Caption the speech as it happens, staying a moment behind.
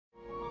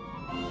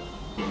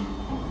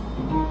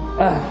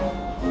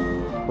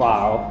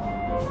Wow.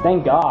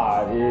 Thank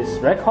God, it's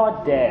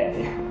record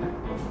day.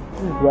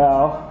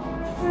 Well,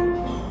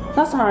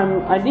 last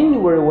time I didn't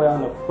do very well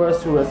on the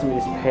first two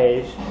recipes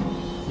page.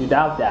 You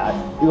doubt that.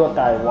 You got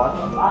that watch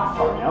the last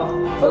part now.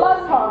 But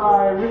last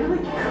part, really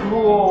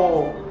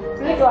cool.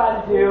 Really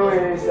glad to do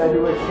is I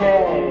do a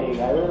cake.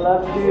 I really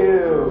love to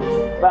do.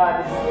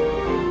 But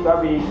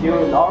what we do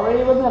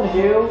already, we're gonna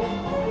do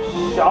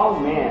Chow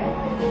Mein.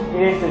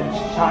 It is a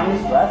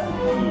Chinese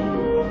recipe.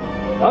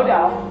 No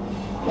doubt.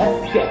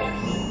 Let's go.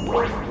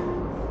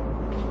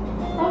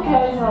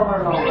 Okay, it's over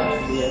no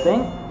recipe, I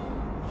think.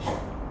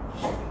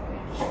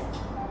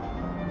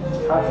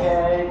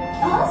 Okay.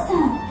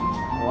 Awesome.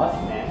 What's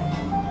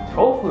next?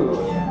 Tofu.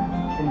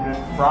 And then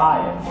fry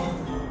it.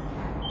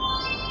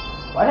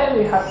 Why did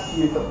we have to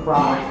use the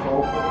fried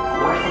tofu?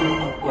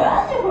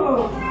 Wonderful.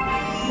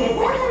 Get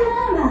that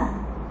mama.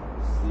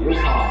 Stew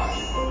time.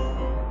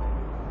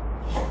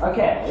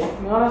 Okay,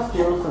 you wanna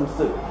steal some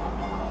soup?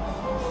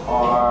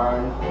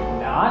 Or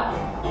not?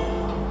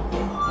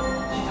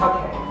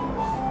 Okay.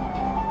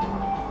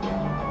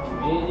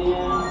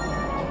 Medium.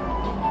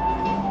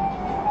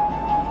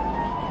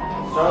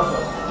 Stir.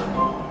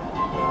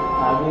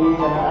 Now we're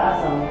gonna add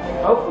some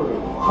tofu.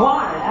 Come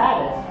on, add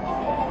it.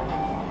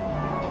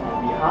 And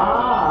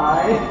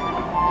behind.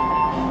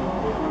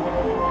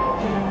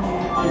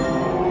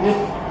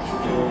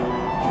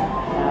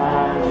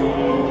 And we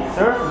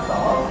serve some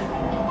sauce.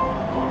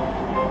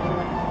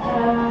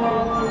 And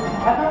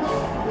peppers.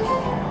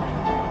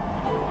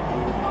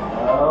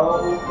 So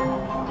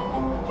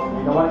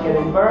you don't want to get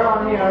any burn on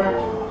here.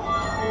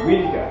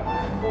 Really good.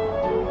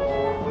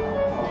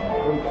 Okay,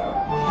 here we go.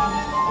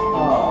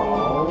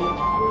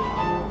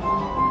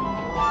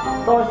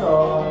 Soy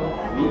sauce.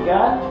 We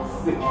got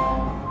soup.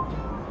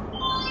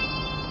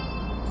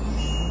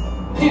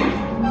 Dude,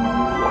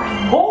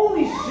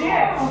 holy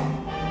shit!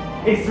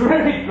 It's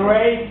really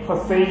great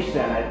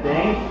position, I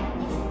think.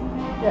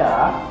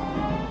 Yeah.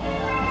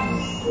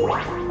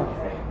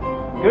 Okay.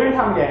 Good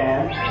time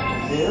again.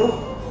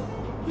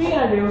 We're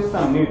gonna do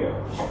some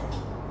noodles.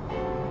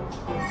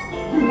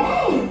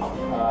 Nice.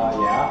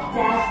 Yeah.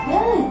 That's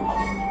good.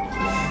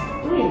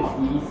 Really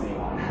easy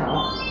one,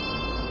 huh?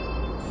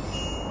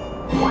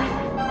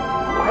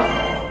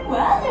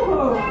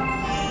 Wonderful.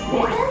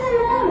 Get that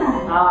mama.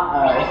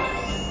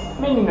 Uh-oh.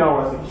 Make me know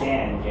what you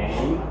can,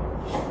 game.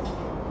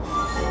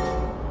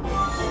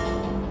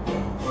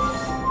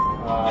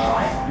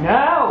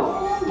 No!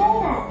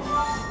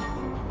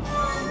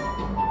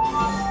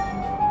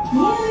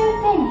 Nearly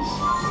finished.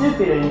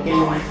 Stupid, and you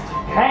gave me.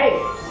 Hey!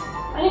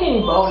 I need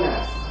any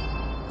bonus.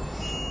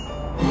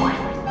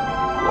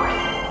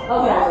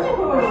 Okay.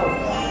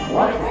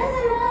 What?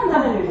 How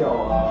did you go?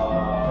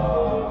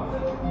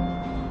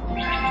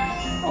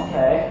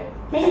 Okay.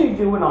 Maybe you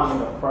do it on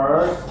the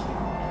first.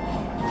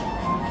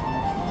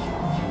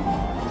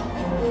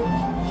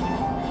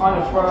 On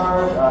the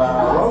first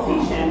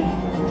rotation.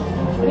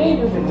 We need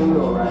to do the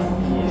noodle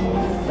recipe in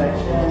this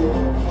section.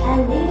 And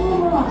little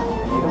more.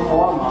 Little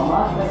more, mama.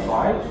 That's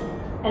right.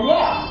 And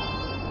yeah.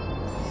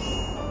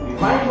 We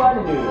find what to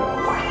do though.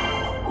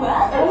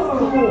 That's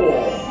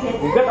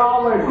cool. We got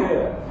all very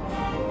good.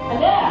 And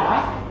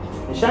yeah,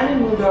 the shiny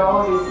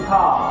noodle is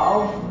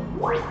called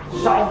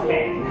Chow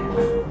Mein.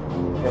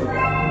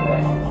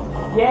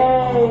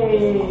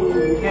 Yay!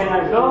 You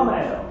can go,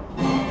 madam.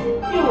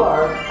 You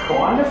are a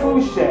wonderful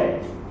chef.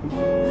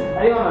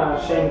 I don't want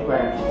to shame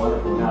Grant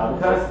wonderful now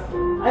because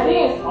I think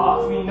it's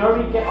off. We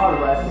already get our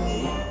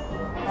recipe.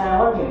 And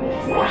what are we gonna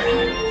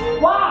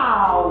do?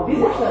 Wow! We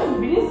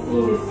didn't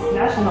see this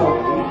nationally.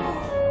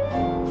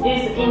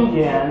 It's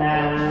Indian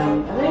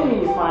and I think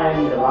we find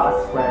the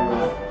last frame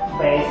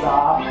face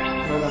off.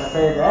 We're gonna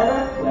say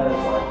that. That is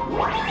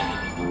right.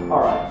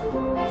 Alright.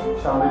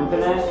 Chow Mein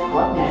finished.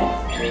 What next?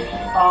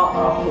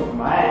 Oh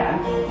man.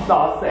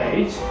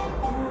 Sausage.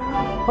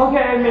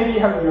 Okay, maybe you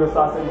have to do a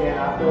sausage again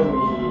after we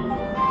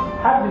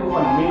have to do for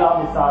the middle of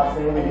the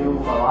sausage we do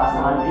for last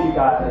time. You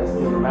guys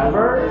still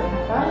remember?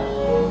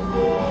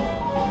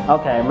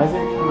 Okay, my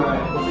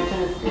position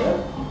is good.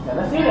 Now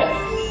let's do this.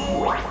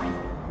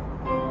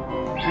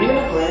 We're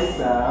gonna put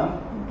some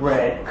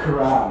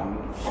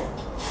breadcrumbs.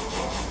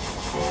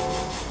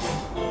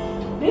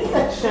 This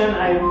section,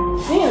 I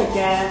think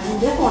again,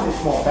 this one is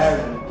more better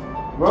than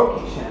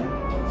rotation.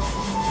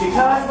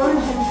 Because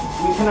rotation,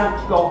 we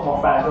cannot go more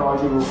faster or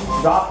you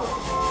drop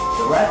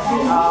the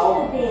recipe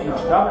out,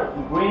 drop the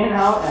ingredient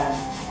out, and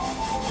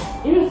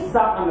even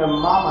stuck on the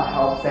mama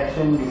help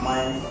section, you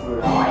might screw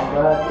it up.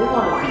 But this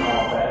one is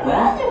more better, I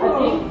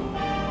think.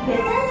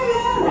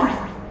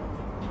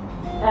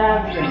 And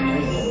we can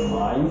make it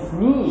nice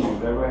neat.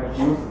 We're going to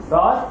use the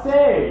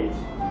sausage.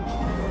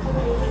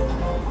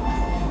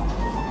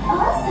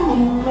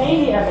 Awesome.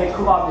 Maybe I may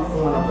cook up this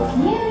one of the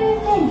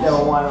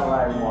one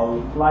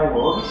like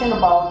more rotation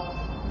about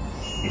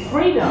is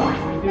freedom.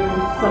 We do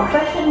some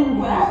section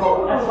we can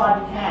go as far as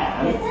we can.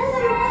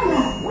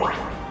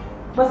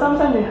 But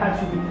sometimes we have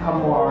to become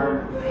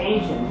more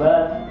patient.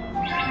 But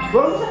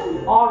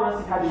Version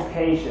always have to be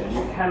patient.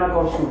 You cannot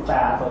go too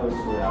fast or you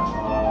screw up.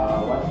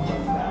 What's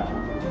that?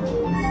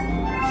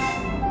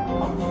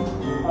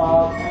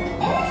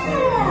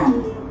 Excellent.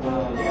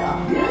 Yeah.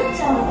 Good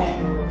job.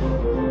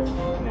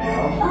 No.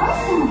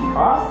 Awesome.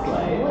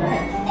 Crossplay? What the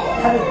heck?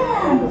 How do you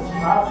this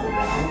crossplay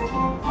down?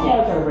 Yeah,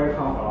 we got a very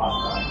comfortable last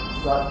time.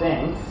 So I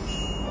think.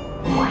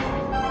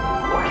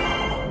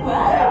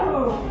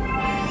 Wonderful.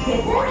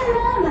 Better than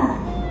Mama.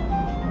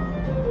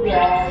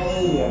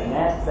 Yay, you're in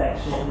that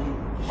section.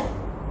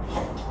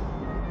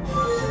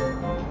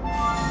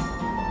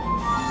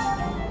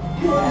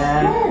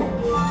 And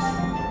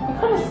I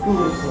kind of screwed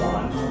this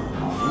one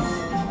sometimes.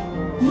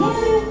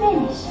 Nearly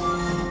finished.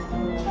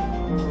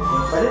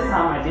 But this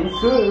time I didn't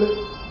screw.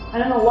 I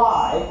don't know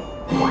why.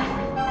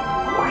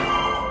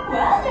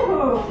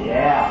 Wonderful.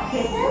 Yeah.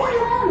 Better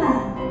than Mama.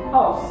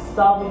 Oh,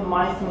 stop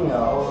reminds me of.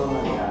 Oh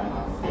my god.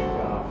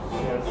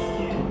 Share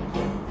skin.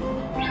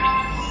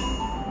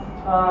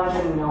 I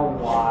didn't know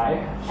why.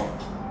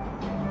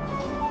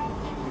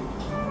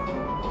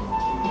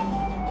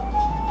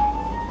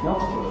 No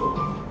clue.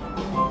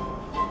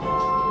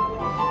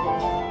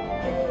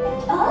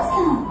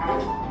 Awesome.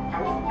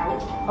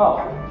 Oh.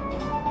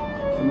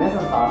 The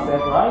missing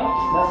plastic, right?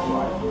 That's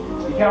right.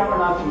 Be careful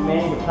not to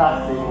make the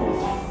plastic is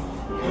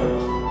here.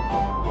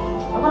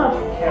 I'm gonna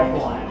be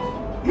careful on it.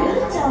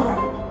 Good job.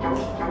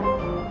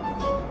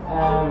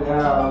 And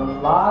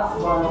last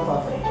one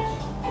sausage.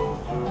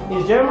 In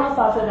German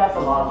sausage, that's a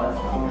lot less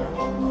hunger.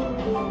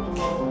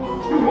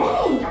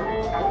 Great.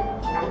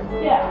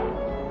 Yeah,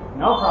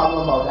 no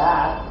problem about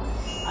that.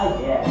 I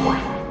guess.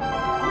 Wonderful.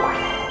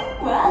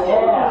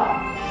 Yeah.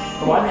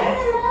 So what next?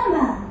 Better than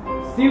Mama.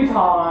 Still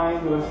time.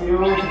 We'll still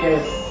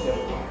get the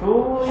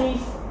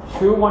coolies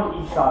who want to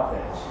eat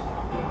sausage.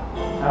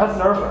 I was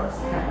nervous.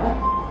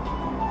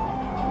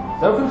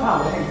 So good time,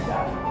 what is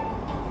that?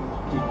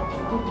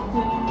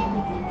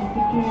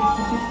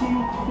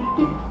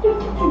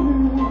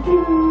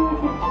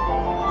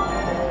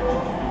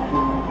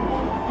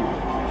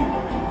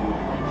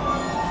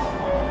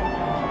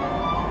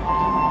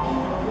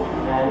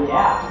 And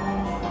yeah,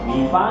 we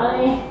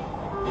finally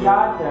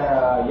got the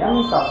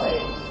yummy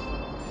sausage.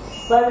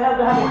 But we have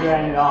to have to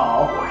grind it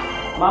all.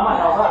 Mama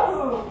help us.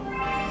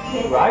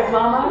 Right,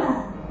 Mama?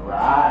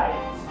 Right.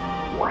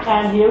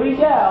 And here we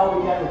go.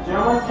 We got the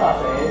German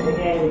sausage.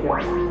 Again, we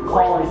got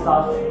Polish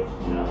sausage.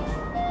 You know.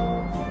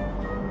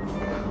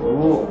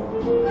 Ooh.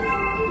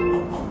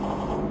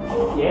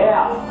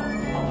 Yeah.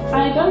 I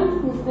don't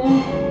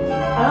think.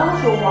 I'm not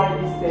sure why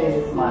this day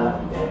is my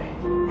lucky day.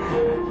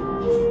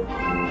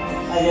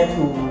 I get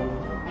to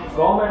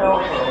go middle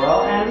for a row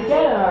and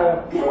get a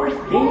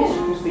finish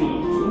to see.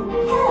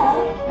 Hello.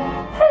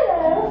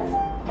 Hello.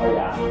 Oh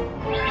yeah.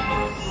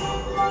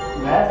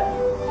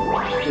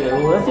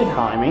 Let's see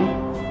timing.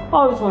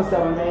 Oh, it's 1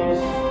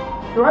 minutes.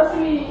 The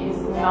recipe is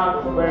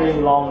not very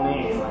long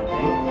name, I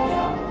think.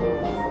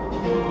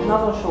 Yeah. Not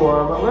so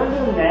sure, but we're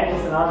doing next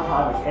another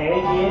type of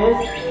cake is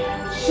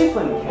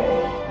chiffon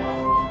cake.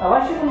 I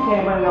like chiffon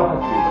cake, but I know how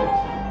to do it.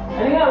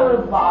 I think I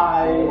would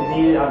buy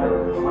the other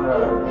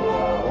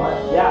what?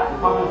 Yeah,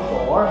 department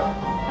store.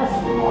 That's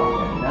the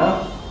market, you know.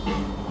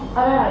 I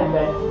think I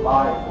bet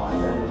buy it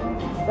once, and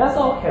that's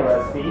okay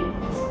recipe.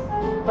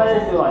 But I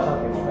still like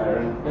something more better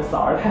than the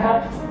start.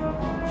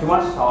 Too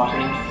much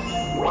talking.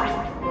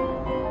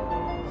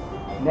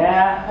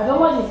 Nah, I don't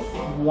like this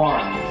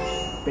one.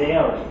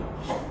 Barely.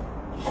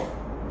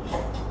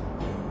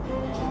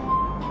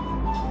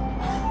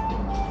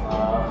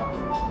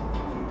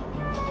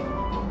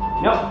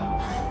 Nope.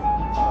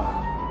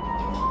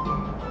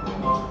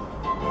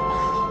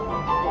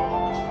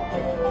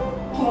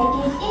 Take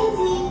it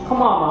easy.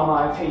 Come on, Mama,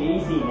 take it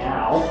easy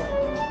now.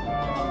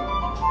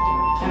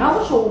 And I'm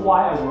not sure why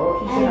I wrote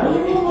kitchen are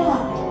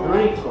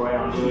really gray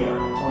on here.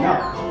 Oh no.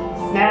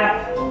 Snap.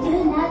 Do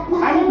not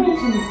mind. I didn't mean to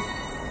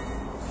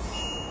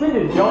spin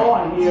the dough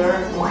on here.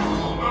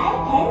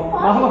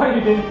 Mama,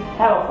 you didn't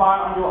have a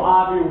fire on your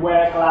arm, you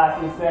wear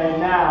glasses say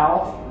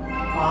now.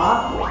 Huh?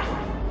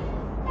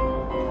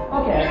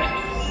 Okay.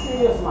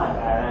 Maybe it's my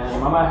bad.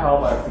 And Mama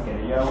help us to get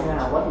it. Yo,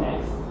 now what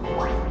next?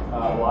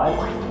 What?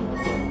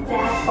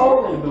 Oh,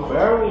 the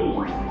blueberry.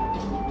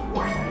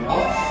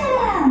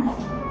 Excellent.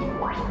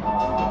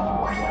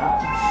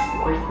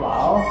 Yeah. With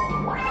flour.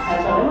 And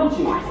the lemon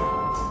juice.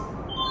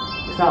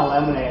 It's not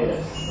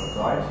lemonade,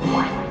 right?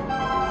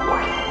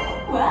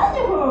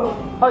 Wonderful.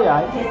 Oh yeah.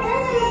 Better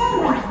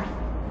than Mama.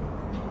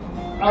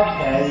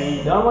 Okay,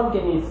 we don't want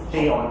any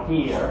stay on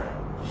here.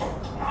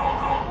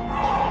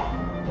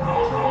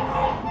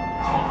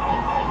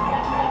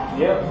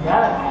 Yep,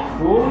 that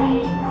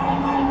fully a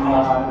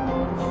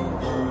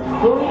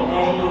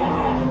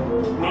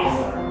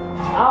mixer.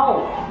 Ow!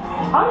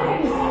 How the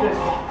heck is this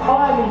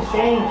color been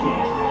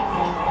changing?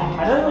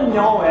 I don't even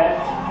know it.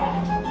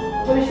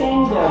 So we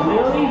changed the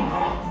really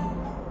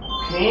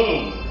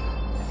pink.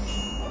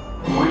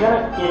 We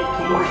gotta get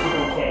pink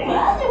chicken cake.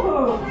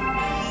 Wonderful.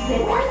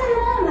 Better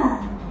than Mama.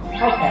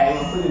 Okay,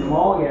 we'll put it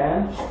more again.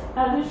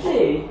 As you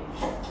see,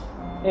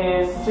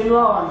 it's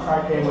similar on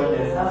chart cake with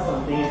this. Has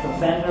something in the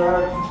center.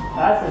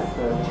 That's just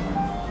good.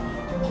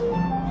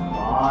 Come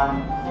on.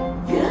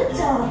 Good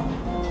job.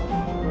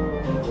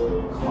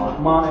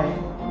 Come on,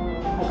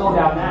 I go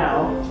down now.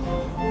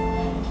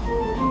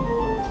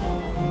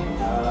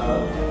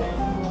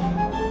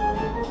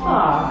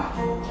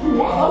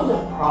 What's the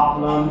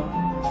problem?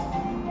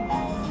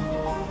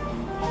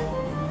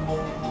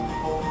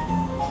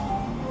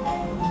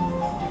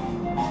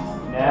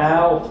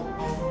 Now,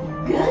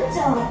 Good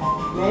job.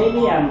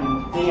 maybe I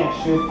think I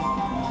should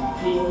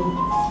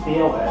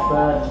spill it,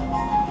 but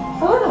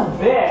a little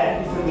bit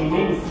is going to be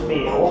maybe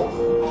spill.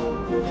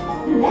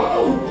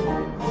 Play.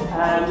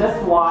 And that's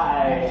why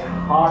I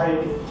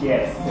hardly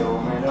get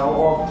silver medal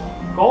or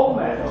gold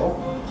medal.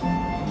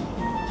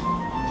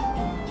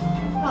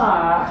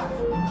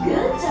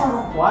 Good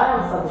job. Why am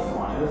I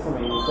satisfied? It doesn't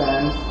make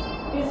sense.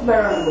 It's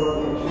better than the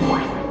rotation.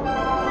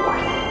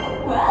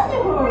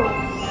 Wonderful.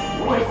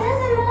 This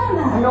is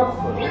Mama. No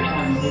clue.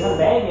 I'm gonna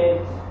bag it.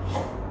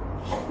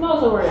 No,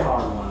 it's a very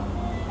hard one.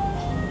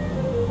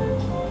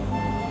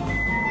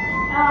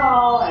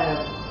 Oh, and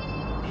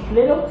a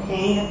little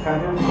pink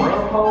kind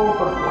purple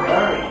but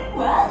blurry.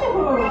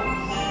 Wonderful.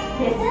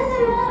 This is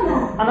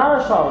Mama.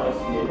 Another shot is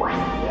good.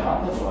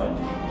 Yeah, that's right.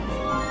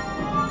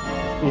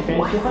 We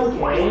finish Chiffon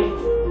Cake.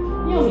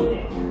 You'll be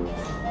there.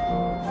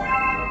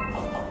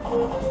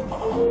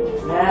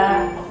 Nah,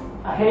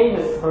 I hate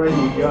this hurry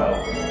you go.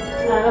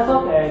 Nah, that's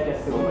okay,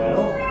 just do a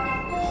medal.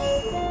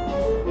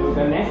 Here we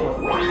go next one.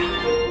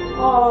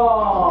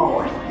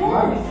 Oh,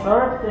 my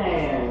third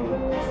thing.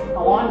 I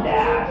want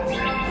that.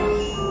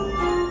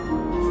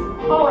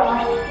 Oh well,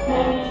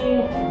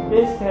 maybe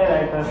this kid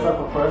I can start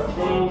the first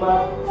thing,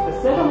 but the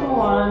second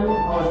one,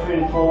 or 3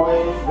 and 4 is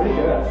really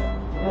good.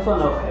 This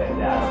one okay,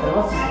 yeah, okay,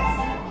 what's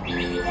next?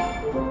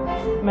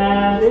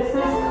 Man, this is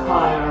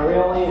kind of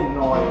really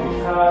annoying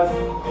because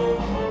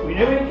we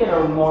never get a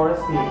more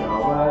recipe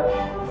though, but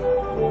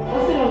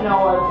let's see if you know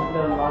what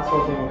the last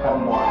one thing will have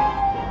more.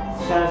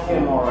 Chance to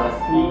get more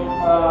recipe.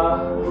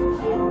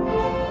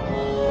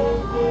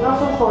 Not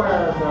so sure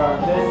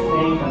this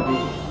thing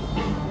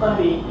gonna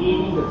be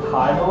eating the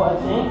title, I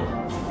think.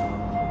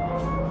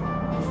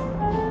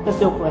 There's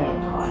still plenty of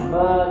time,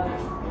 but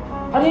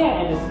I think I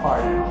end this part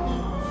now.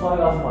 So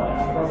that's why,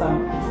 because I'm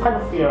kind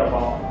of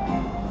fearful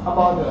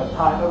about the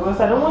title, because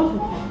I don't want to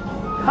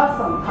cut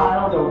some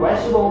title, the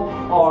vegetable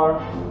or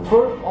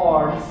fruit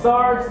or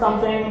dessert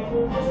something.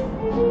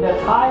 The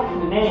title,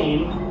 the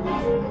name,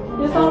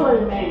 it's not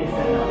really made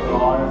sense after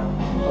all.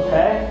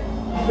 Okay?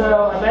 So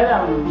I bet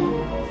I'm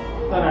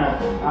gonna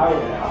out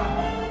it out.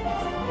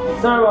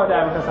 Sorry about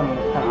that because I'm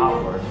kind of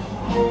awkward.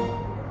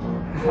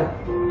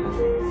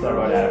 Sorry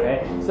about that,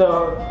 okay?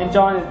 So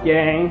enjoy this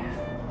game.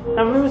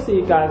 And we will see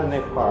you guys in the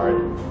next part.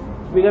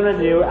 We're gonna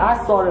do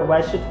assorted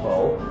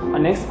vegetable. Our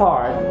next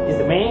part is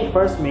the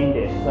first main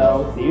dish.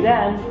 So see you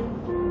then.